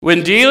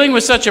When dealing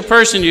with such a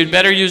person, you'd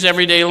better use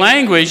everyday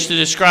language to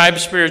describe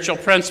spiritual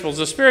principles.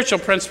 The spiritual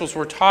principles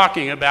we're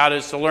talking about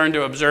is to learn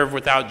to observe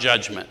without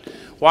judgment.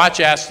 Watch,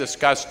 ask,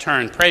 discuss,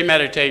 turn. Pray,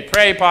 meditate,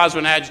 pray, pause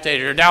when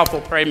agitated or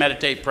doubtful, pray,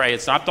 meditate, pray.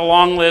 It's not the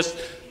long list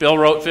Bill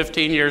wrote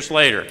 15 years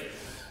later.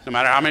 No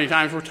matter how many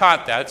times we're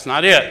taught that, it's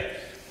not it.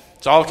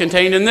 It's all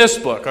contained in this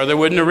book, or they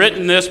wouldn't have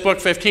written this book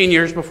 15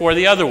 years before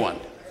the other one.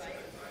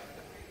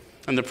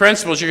 And the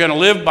principles you're going to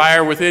live by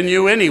are within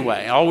you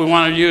anyway. All we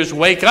want to do is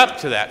wake up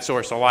to that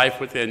source of life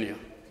within you.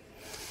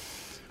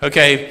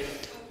 Okay,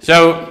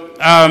 so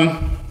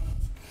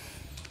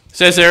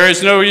says there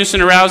is no use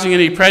in arousing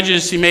any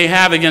prejudice he may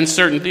have against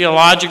certain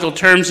theological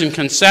terms and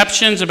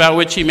conceptions about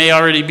which he may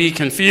already be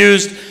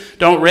confused.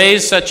 Don't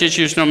raise such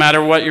issues no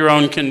matter what your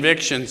own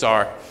convictions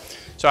are.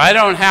 So I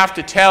don't have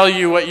to tell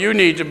you what you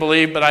need to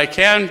believe, but I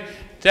can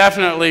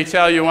definitely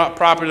tell you what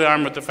properly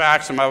armed with the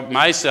facts about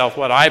myself,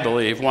 what I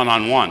believe,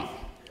 one-on-one.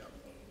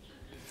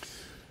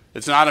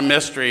 It's not a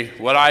mystery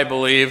what I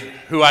believe,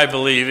 who I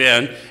believe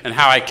in, and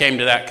how I came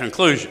to that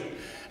conclusion.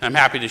 And I'm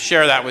happy to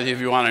share that with you if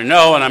you want to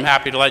know, and I'm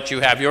happy to let you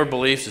have your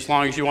beliefs as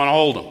long as you want to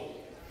hold them.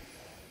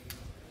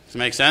 Does that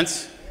make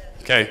sense?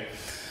 Okay.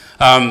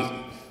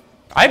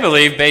 I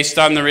believe based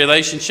on the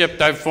relationship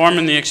I've formed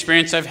and the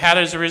experience I've had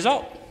as a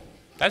result.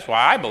 That's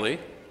why I believe.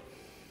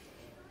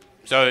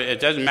 So it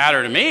doesn't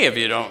matter to me if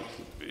you don't.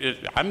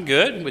 I'm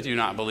good with you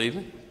not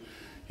believing.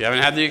 You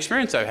haven't had the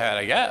experience I've had,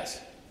 I guess.